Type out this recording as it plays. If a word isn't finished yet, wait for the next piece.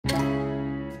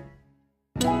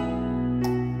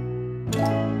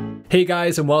Hey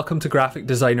guys, and welcome to Graphic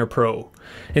Designer Pro.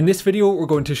 In this video we're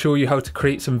going to show you how to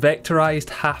create some vectorized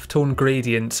halftone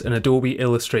gradients in Adobe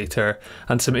Illustrator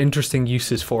and some interesting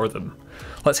uses for them.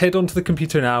 Let's head onto the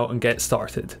computer now and get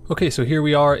started. Okay, so here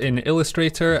we are in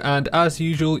Illustrator, and as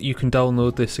usual you can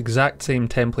download this exact same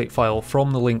template file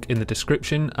from the link in the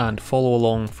description and follow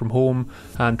along from home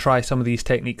and try some of these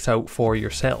techniques out for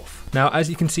yourself. Now, as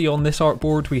you can see on this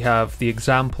artboard, we have the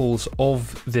examples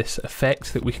of this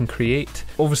effect that we can create.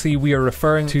 Obviously we are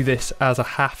referring to this as a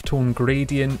halftone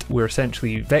gradient. We're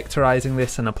essentially vectorizing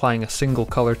this and applying a single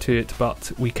color to it,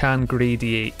 but we can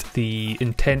gradiate the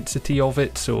intensity of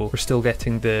it, so we're still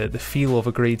getting the feel of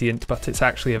a gradient, but it's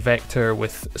actually a vector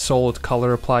with solid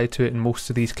color applied to it in most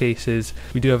of these cases.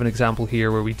 We do have an example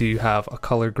here where we do have a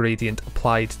color gradient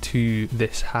applied to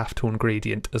this halftone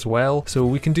gradient as well. So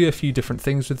we can do a few different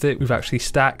things with it. We've actually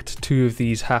stacked two of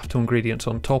these halftone gradients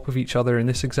on top of each other in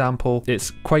this example.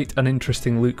 It's quite an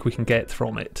interesting look we can get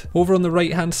from it. Over on the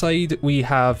right hand side we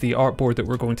have the artboard that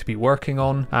we're going to be working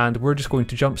on, and we're just going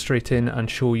to jump straight in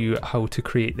and show you how to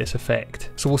create this effect.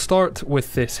 So we'll start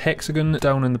with this hexagon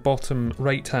down in the bottom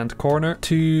right hand corner.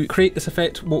 To create this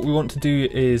effect, what we want to do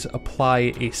is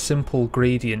apply a simple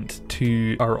gradient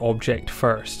to our object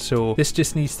first. So this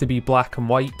just needs to be black and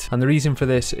white, and the reason for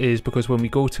this is because when we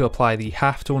go to apply the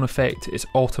halftone effect, it's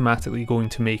automatically going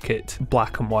to make it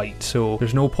black and white, so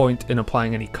there's no point in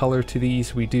applying any color to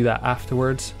these. We do that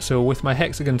afterwards. So with my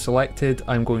hexagon selected,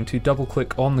 I'm going to double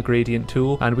click on the gradient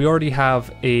tool, and we already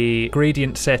have a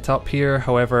gradient set up here.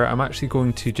 However, I'm actually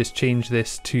going to just change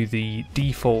this to the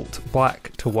default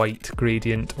black to white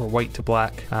gradient, or white to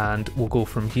black, and we'll go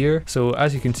from here. So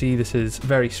as you can see, this is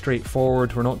very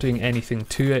straightforward. We're not doing anything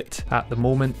to it at the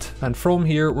moment, and from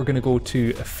here we're going to go to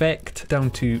effect,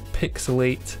 down to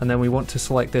pixelate, and then we want to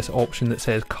select this option that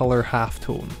says color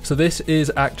halftone. So this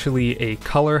is actually a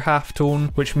color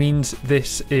halftone, which means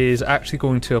this is actually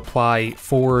going to apply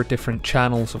 4 different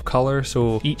channels of color.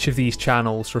 So each of these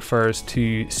channels refers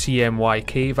to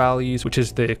CMYK values, which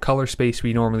is the color space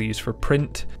we normally use for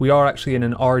print. We are actually in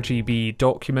an RGB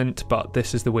document, but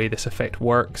this is the way this effect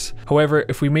works. However,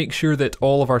 if we make sure that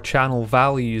all of our channel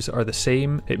values are the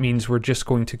same, it means we're just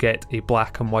going to get a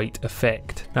black and white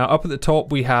effect. Now up at the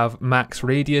top we have max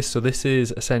radius, so this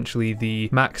is essentially the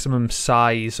maximum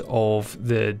size of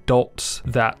the dots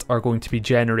that are going to be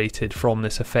generated from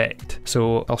this effect.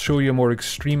 So I'll show you a more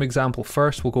extreme example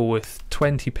first. We'll go with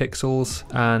 20 pixels,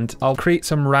 and I'll create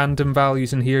some random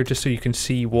values in here just so you can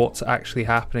see what's actually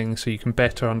happening, so you can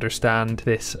better understand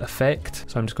this effect.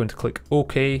 So I'm just going to click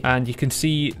OK, and you can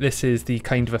see this is the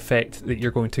kind of effect that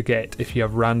you're going to get if you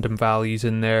have random values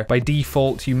in there. By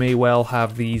default you may well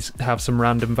have some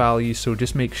random values, so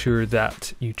just make sure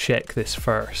that you check this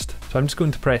first. So I'm just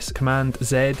going to press Command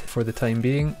Z for the time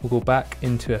being. We'll go back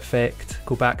into effect,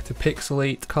 go back to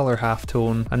pixelate, color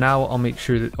halftone, and now I'll make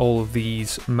sure that all of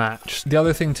these match. The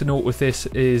other thing to note with this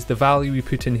is the value we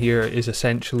put in here is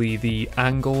essentially the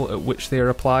angle at which they are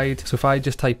applied. So if I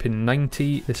just type in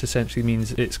 90, this essentially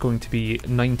means it's going to be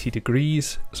 90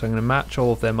 degrees. So I'm going to match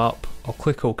all of them up. I'll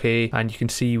click OK, and you can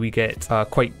see we get a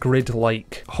quite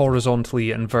grid-like,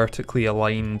 horizontally and vertically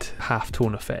aligned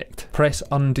halftone effect. Press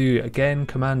undo again,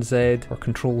 Command Z or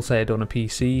Control Z on a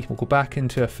PC. We'll go back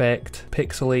into effect,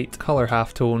 pixelate, color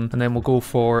halftone, and then we'll go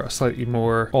for a slightly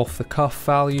more off-the-cuff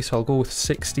value. So I'll go with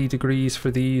 60 degrees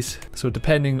for these. So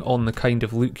depending on the kind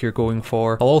of look you're going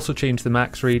for. I'll also change the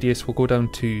max radius. We'll go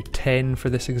down to 10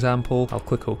 for this example. I'll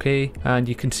click OK, and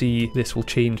you can see this will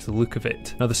change the look of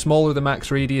it. Now the smaller the max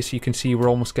radius, you can see we're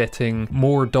almost getting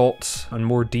more dots and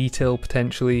more detail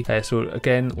potentially. So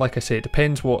again, like I say, it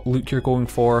depends what look you're going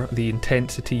for, the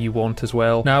intensity you want as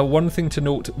well. Now one thing to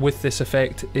note with this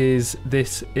effect is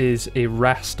this is a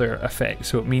raster effect,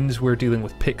 so it means we're dealing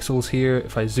with pixels here.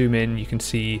 If I zoom in, you can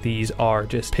see these are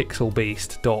just pixel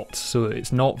based dots, so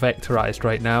it's not vectorized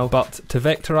right now. But to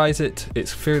vectorize it,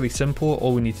 it's fairly simple.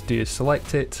 All we need to do is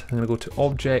select it. I'm going to go to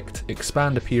Object,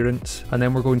 Expand Appearance, and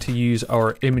then we're going to use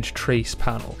our Image Trace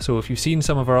panel. So if you've seen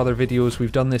some of our other videos,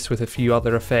 we've done this with a few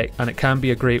other effects, and it can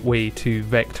be a great way to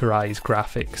vectorize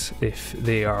graphics if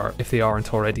they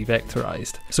aren't already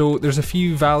vectorized. So there's a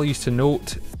few values to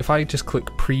note. If I just click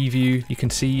Preview, you can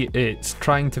see it's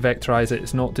trying to vectorize it.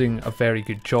 It's not doing a very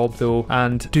good job though,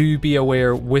 and do be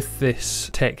aware with this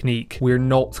technique we're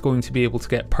not going to be able to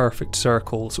get perfect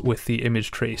circles with the image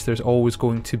trace. There's always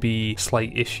going to be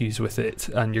slight issues values with it,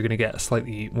 and you're going to get a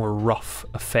slightly more rough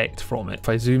effect from it. If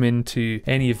I zoom into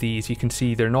any of these, you can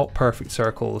see they're not perfect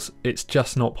circles. It's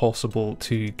just not possible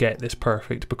to get this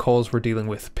perfect because we're dealing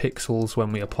with pixels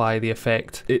when we apply the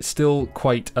effect. It's still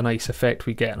quite a nice effect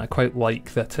we get, and I quite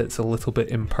like that it's a little bit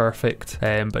imperfect,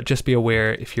 but just be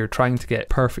aware if you're trying to get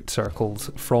perfect circles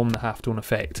from the halftone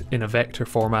effect in a vector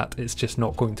format, it's just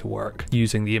not going to work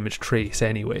using the image trace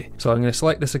anyway. So I'm going to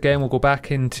select this again, we'll go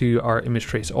back into our image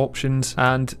trace options,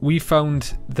 and we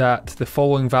found that the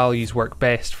following values work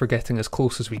best for getting as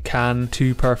close as we can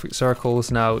to perfect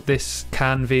circles. Now this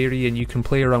can vary and you can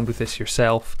play around with this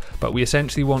yourself, but we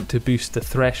essentially want to boost the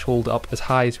threshold up as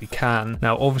high as we can.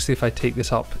 Now obviously if I take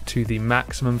this up to the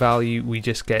maximum value, we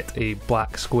just get a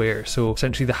black square. So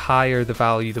essentially the higher the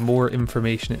value, the more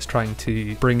information it's trying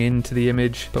to bring into the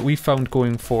image, but we found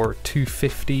going for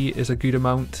 250 is a good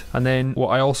amount. And then what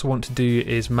I also want to do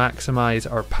is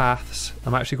maximize our paths.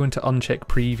 I'm actually going to uncheck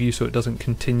preview so it doesn't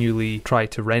continually try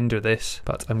to render this,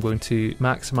 but I'm going to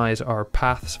maximize our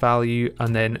paths value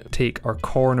and then take our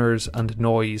corners and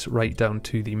noise right down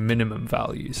to the minimum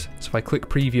values. So if I click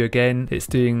preview again, it's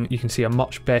doing, you can see, a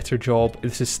much better job.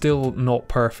 This is still not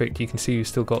perfect. You can see we've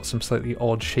still got some slightly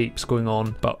odd shapes going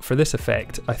on, but for this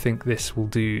effect, I think this will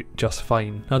do just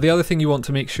fine. Now the other thing you want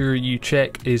to make sure you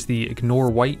check is the ignore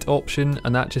white option,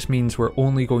 and that just means we're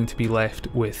only going to be left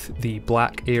with the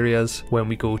black areas when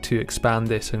we go to expand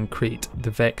this and create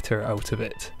the vector out of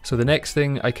it. So the next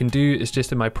thing I can do is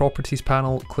just in my properties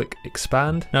panel, click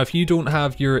expand. Now if you don't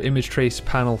have your image trace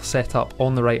panel set up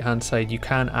on the right hand side, you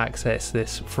can access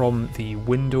this from the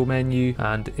window menu,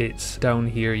 and it's down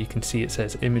here. You can see it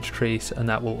says image trace, and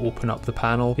that will open up the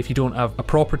panel. If you don't have a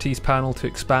properties panel to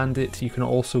expand it, you can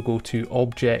also go to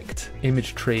object,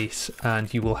 image trace,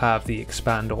 and you will have the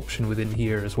expand option within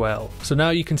here as well. So now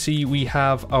you can see we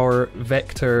have our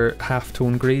vector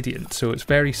halftone gradient. So it's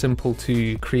very simple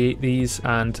to create these,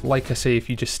 and like I say, if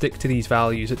you just stick to these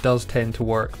values, it does tend to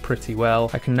work pretty well.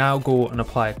 I can now go and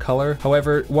apply a color.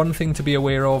 However, one thing to be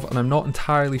aware of, and I'm not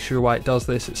entirely sure why it does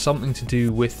this, it's something to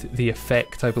do with the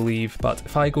effect, I believe, but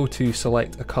if I go to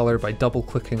select a color by double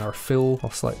clicking our fill,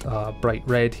 I'll select a bright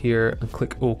red here and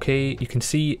click OK, you can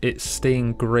see it's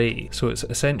staying grey. So it's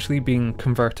essentially being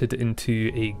converted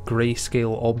into a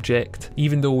grayscale object.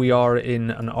 Even though we are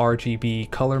in an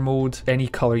RGB color mode, any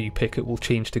color you pick it will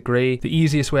change to grey. The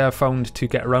easiest way I've found to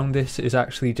get around this is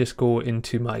actually just go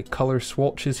into my color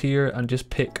swatches here and just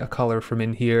pick a color from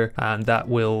in here, and that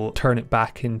will turn it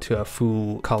back into a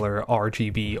full color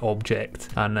RGB object.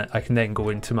 And I can then go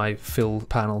into my fill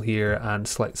panel here and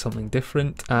select something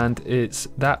different, and it's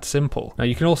that simple. Now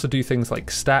you can also do things like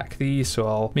stack these, so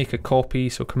I'll make a copy,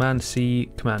 so Command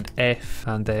C, Command F,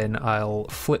 and then I'll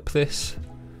flip this,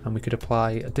 and we could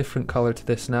apply a different color to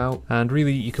this now. And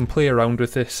really you can play around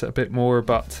with this a bit more,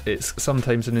 but it's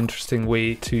sometimes an interesting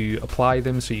way to apply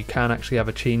them, so you can actually have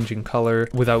a change in color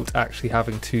without actually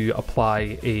having to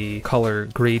apply a color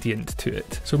gradient to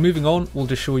it. So moving on, we'll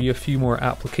just show you a few more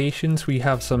applications. We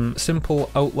have some simple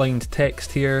outlined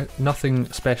text here,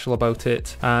 nothing special about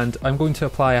it, and I'm going to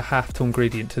apply a halftone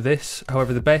gradient to this.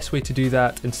 However, the best way to do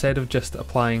that, instead of just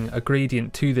applying a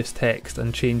gradient to this text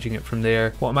and changing it from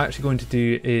there, what I'm actually going to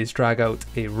do is drag out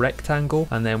a rectangle,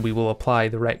 and then we will apply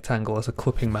the rectangle as a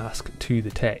clipping mask to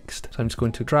the text. So I'm just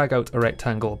going to drag out a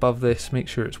rectangle above this, make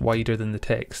sure it's wider than the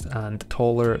text and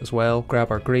taller as well.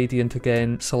 Grab our gradient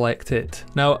again, select it.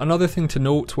 Now another thing to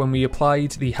note, when we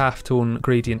applied the halftone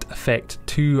gradient effect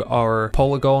to our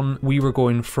polygon, we were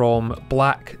going from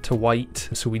black to white,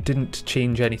 so we didn't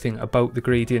change anything about the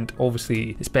gradient.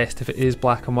 Obviously it's best if it is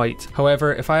black and white.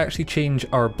 However, if I actually change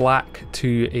our black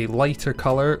to a lighter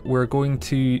color, we're going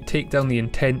to take down the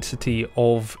intensity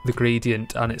of the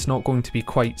gradient, and it's not going to be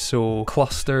quite so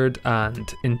clustered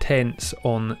and intense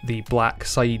on the black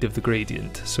side of the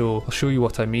gradient. So I'll show you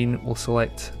what I mean. We'll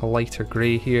select a lighter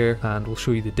grey here, and we'll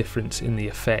show you the difference in the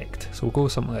effect. So we'll go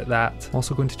something like that. I'm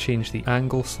also going to change the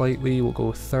angle slightly. We'll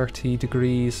go 30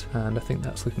 degrees, and I think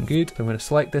that's looking good. So I'm going to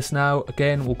select this now.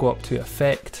 Again, we'll go up to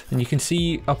effect, and you can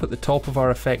see up at the top of our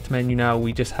effect menu now,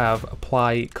 we just have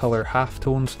apply color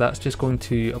halftone. So that's just going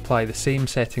to apply the same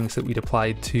settings that we'd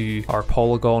applied to our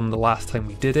polygon the last time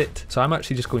we did it. So I'm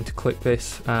actually just going to click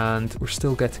this, and we're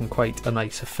still getting quite a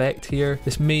nice effect here.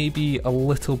 This may be a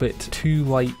little bit too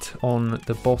light on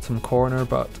the bottom corner,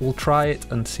 but we'll try it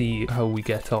and see how we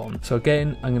get on. So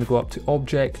again, I'm going to go up to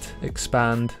object,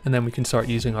 expand, and then we can start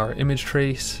using our image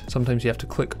trace. Sometimes you have to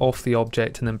click off the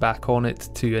object and then back on it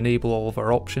to enable all of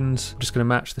our options. I'm just going to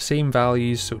match the same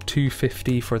values, so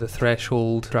 250 for the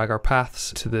threshold, drag our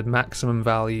paths to the maximum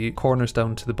value, corners down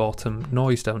down to the bottom,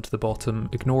 noise down to the bottom,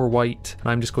 ignore white,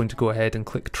 and I'm just going to go ahead and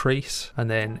click trace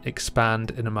and then expand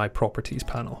in my properties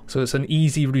panel. So it's an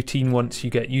easy routine once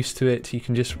you get used to it. You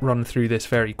can just run through this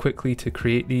very quickly to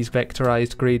create these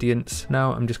vectorized gradients.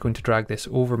 Now I'm just going to drag this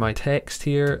over my text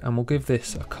here and we'll give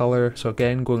this a color. So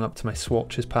again, going up to my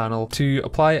swatches panel. To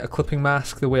apply a clipping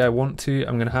mask the way I want to,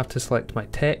 I'm going to have to select my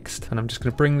text and I'm just going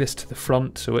to bring this to the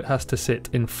front, so it has to sit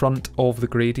in front of the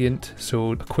gradient.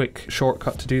 So a quick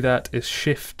shortcut to do that is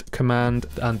Shift Command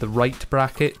and the right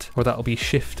bracket, or that'll be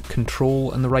Shift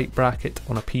Control and the right bracket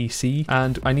on a PC.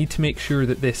 And I need to make sure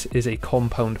that this is a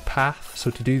compound path.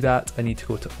 So to do that, I need to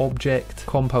go to Object,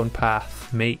 Compound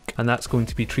Path, Make, and that's going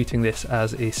to be treating this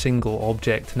as a single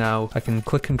object. Now I can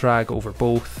click and drag over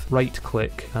both, right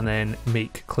click, and then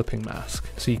Make Clipping Mask.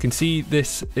 So you can see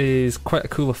this is quite a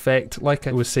cool effect. Like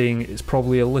I was saying, it's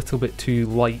probably a little bit too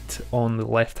light on the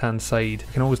left hand side.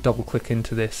 I can always double click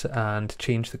into this and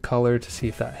change the color to see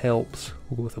if that helps.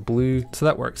 We'll go with a blue. So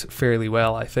that works fairly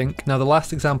well, I think. Now the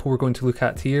last example we're going to look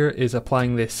at here is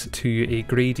applying this to a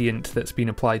gradient that's been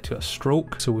applied to a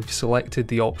stroke. So we've selected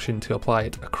the option to apply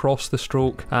it across the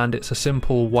stroke, and it's a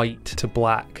simple white to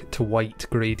black to white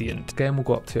gradient. Again, we'll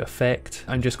go up to Effect.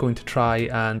 I'm just going to try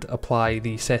and apply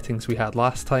the settings we had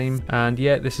last time, and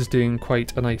yeah, this is doing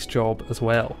quite a nice job as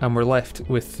well. And we're left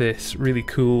with this really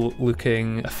cool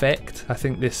looking effect. I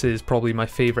think this is probably my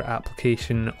favorite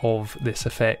application of this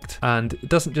effect, and it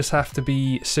doesn't just have to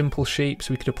be simple shapes.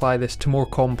 We could apply this to more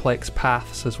complex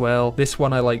paths as well. This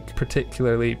one I like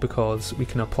particularly because we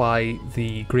can apply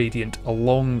the gradient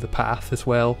along the path as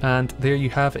well, and there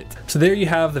you have it. So there you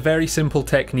have the very simple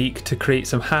technique to create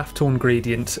some halftone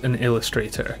gradients in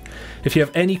Illustrator. If you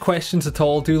have any questions at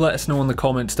all, do let us know in the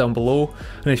comments down below,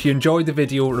 and if you enjoyed the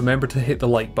video, remember to hit the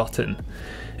like button.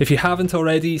 If you haven't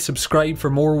already, subscribe for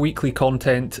more weekly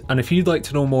content, and if you'd like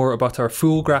to know more about our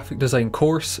full graphic design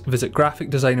course, visit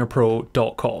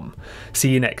graphicdesignerpro.com. See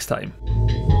you next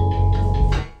time.